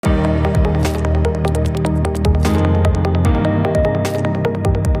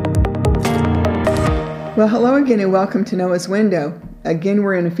Well, hello again and welcome to Noah's Window. Again,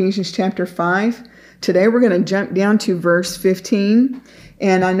 we're in Ephesians chapter 5. Today we're going to jump down to verse 15.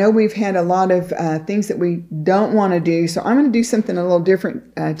 And I know we've had a lot of things that we don't want to do, so I'm going to do something a little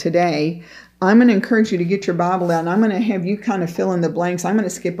different today. I'm going to encourage you to get your Bible out, and I'm going to have you kind of fill in the blanks. I'm going to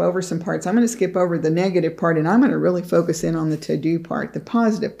skip over some parts. I'm going to skip over the negative part, and I'm going to really focus in on the to-do part, the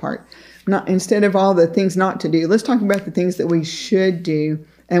positive part. Instead of all the things not to do, let's talk about the things that we should do,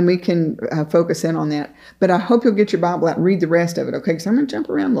 and we can focus in on that. But I hope you'll get your Bible out and read the rest of it, okay? Because I'm going to jump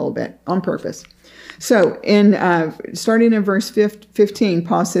around a little bit on purpose. So, starting in verse 15,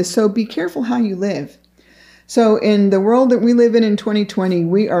 Paul says, "So be careful how you live." So in the world that we live in 2020,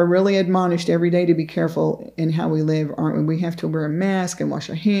 we are really admonished every day to be careful in how we live, aren't we? We have to wear a mask and wash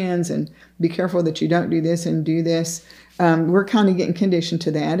our hands and be careful that you don't do this and do this. We're kind of getting conditioned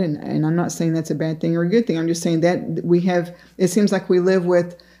to that, and I'm not saying that's a bad thing or a good thing. I'm just saying that it seems like we live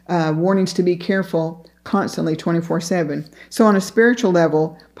with warnings to be careful constantly 24/7. So on a spiritual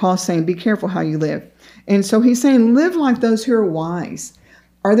level, Paul's saying, be careful how you live. And so he's saying, live like those who are wise.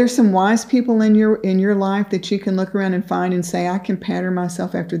 Are there some wise people in your life that you can look around and find and say, I can pattern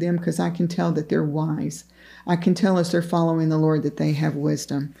myself after them because I can tell that they're wise. I can tell as they're following the Lord that they have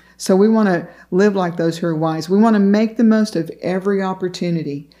wisdom. So we want to live like those who are wise. We want to make the most of every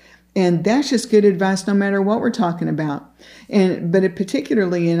opportunity. And that's just good advice no matter what we're talking about. But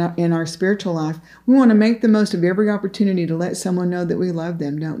particularly in our spiritual life, we want to make the most of every opportunity to let someone know that we love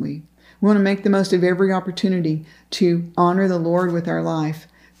them, don't we? We want to make the most of every opportunity to honor the Lord with our life,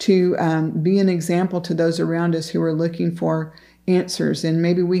 to be an example to those around us who are looking for answers, and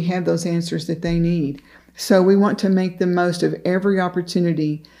maybe we have those answers that they need. So we want to make the most of every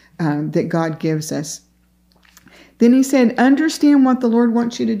opportunity that God gives us. Then he said, understand what the Lord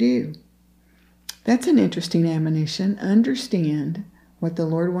wants you to do. That's an interesting admonition. Understand what the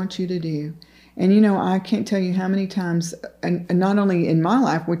Lord wants you to do. And I can't tell you how many times, and not only in my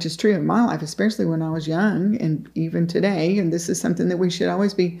life, which is true in my life, especially when I was young and even today, and this is something that we should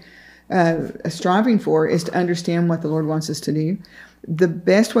always be striving for, is to understand what the Lord wants us to do. The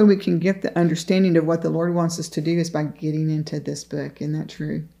best way we can get the understanding of what the Lord wants us to do is by getting into this book. Isn't that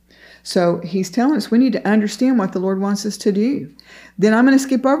true? So he's telling us we need to understand what the Lord wants us to do. Then I'm going to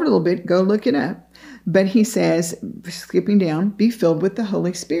skip over a little bit, go look it up. But he says, skipping down, be filled with the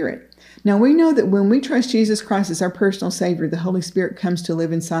Holy Spirit. Now, we know that when we trust Jesus Christ as our personal Savior, the Holy Spirit comes to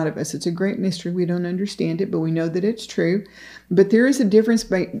live inside of us. It's a great mystery. We don't understand it, but we know that it's true. But there is a difference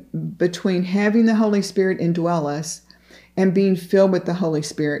between having the Holy Spirit indwell us and being filled with the Holy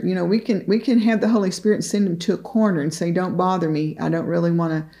Spirit. We can have the Holy Spirit and send him to a corner and say, don't bother me. I don't really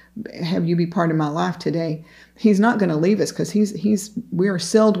want to have you be part of my life today. He's not going to leave us because we are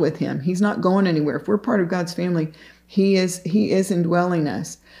sealed with him. He's not going anywhere. If we're part of God's family, he is indwelling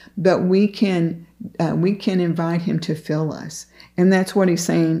us. But we can invite him to fill us. And that's what he's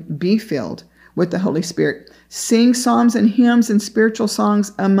saying, be filled with the Holy Spirit. Sing psalms and hymns and spiritual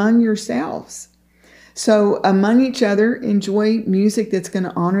songs among yourselves. So among each other, enjoy music that's going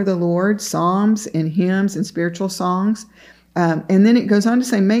to honor the Lord, psalms and hymns and spiritual songs. And then it goes on to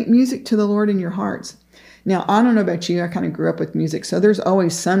say, make music to the Lord in your hearts. Now, I don't know about you, I kind of grew up with music, so there's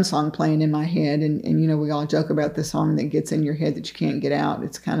always some song playing in my head, and we all joke about the song that gets in your head that you can't get out.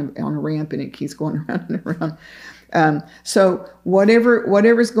 It's kind of on a ramp, and it keeps going around and around. So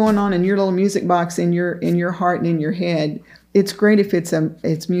whatever's going on in your little music box, in your heart and in your head, it's great if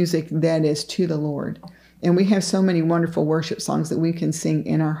it's music that is to the Lord. And we have so many wonderful worship songs that we can sing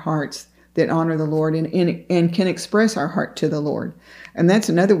in our hearts that honor the Lord and can express our heart to the Lord. And that's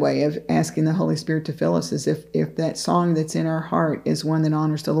another way of asking the Holy Spirit to fill us, is if that song that's in our heart is one that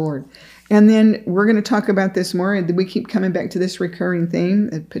honors the Lord. And then we're going to talk about this more, and we keep coming back to this recurring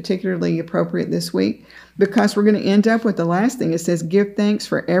theme, particularly appropriate this week, because we're going to end up with the last thing. It says, give thanks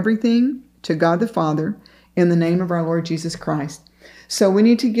for everything to God the Father in the name of our Lord Jesus Christ. So we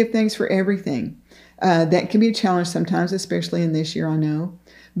need to give thanks for everything. That can be a challenge sometimes, especially in this year, I know.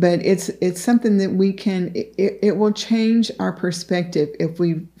 But it's something that we can, it will change our perspective if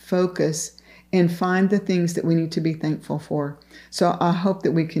we focus and find the things that we need to be thankful for. So I hope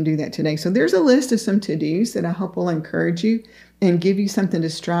that we can do that today. So there's a list of some to-dos that I hope will encourage you and give you something to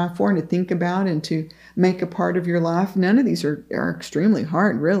strive for and to think about and to make a part of your life. None of these are extremely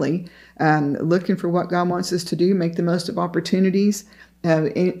hard, really. Looking for what God wants us to do, make the most of opportunities,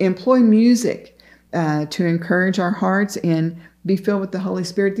 employ music to encourage our hearts, and be filled with the Holy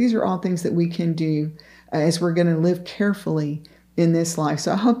Spirit. These are all things that we can do as we're going to live carefully in this life.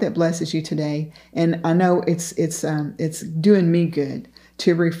 So I hope that blesses you today. And I know it's doing me good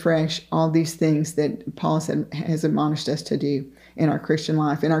to refresh all these things that Paul has admonished us to do in our Christian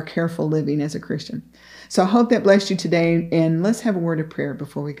life, in our careful living as a Christian. So I hope that blessed you today, and let's have a word of prayer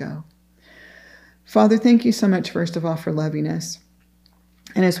before we go. Father, thank you so much, first of all, for loving us.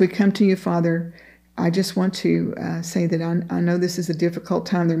 And as we come to you, Father, I just want to say that I know this is a difficult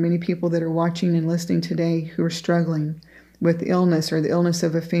time. There are many people that are watching and listening today who are struggling with illness or the illness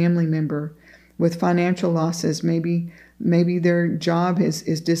of a family member, with financial losses. Maybe their job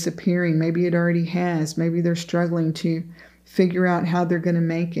is disappearing. Maybe it already has. Maybe they're struggling to figure out how they're going to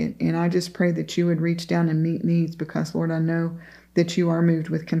make it. And I just pray that you would reach down and meet needs, because, Lord, I know that you are moved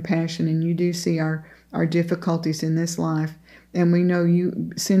with compassion and you do see our difficulties in this life. And we know you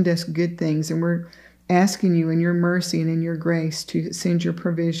send us good things, and we're asking you in your mercy and in your grace to send your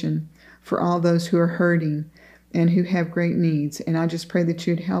provision for all those who are hurting and who have great needs. And I just pray that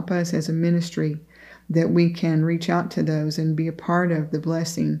you'd help us as a ministry, that we can reach out to those and be a part of the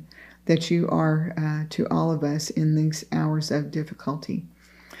blessing that you are to all of us in these hours of difficulty.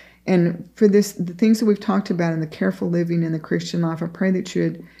 And for the things that we've talked about in the careful living in the Christian life, I pray that you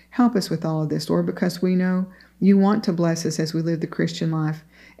would help us with all of this, Lord, because we know you want to bless us as we live the Christian life.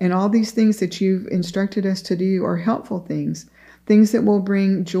 And all these things that you've instructed us to do are helpful things that will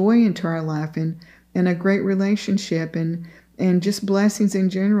bring joy into our life and a great relationship and just blessings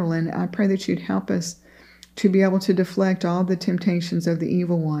in general. And I pray that you'd help us to be able to deflect all the temptations of the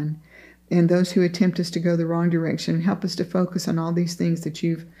evil one and those who attempt us to go the wrong direction, and help us to focus on all these things that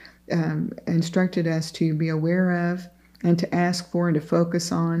you've instructed us to be aware of and to ask for and to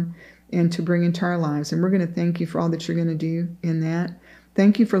focus on and to bring into our lives. And we're going to thank you for all that you're going to do in that.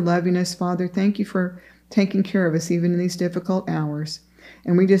 Thank you for loving us, Father. Thank you for taking care of us even in these difficult hours.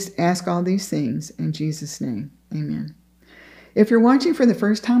 And we just ask all these things in Jesus' name. Amen. If you're watching for the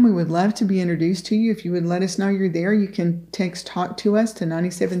first time, we would love to be introduced to you. If you would let us know you're there, you can text "Talk to Us" to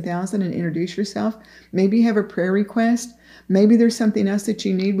 97,000 and introduce yourself. Maybe you have a prayer request. Maybe there's something else that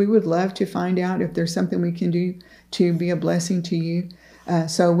you need. We would love to find out if there's something we can do to be a blessing to you.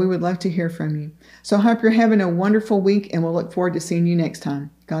 So we would love to hear from you. So I hope you're having a wonderful week, and we'll look forward to seeing you next time.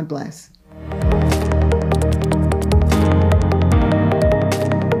 God bless.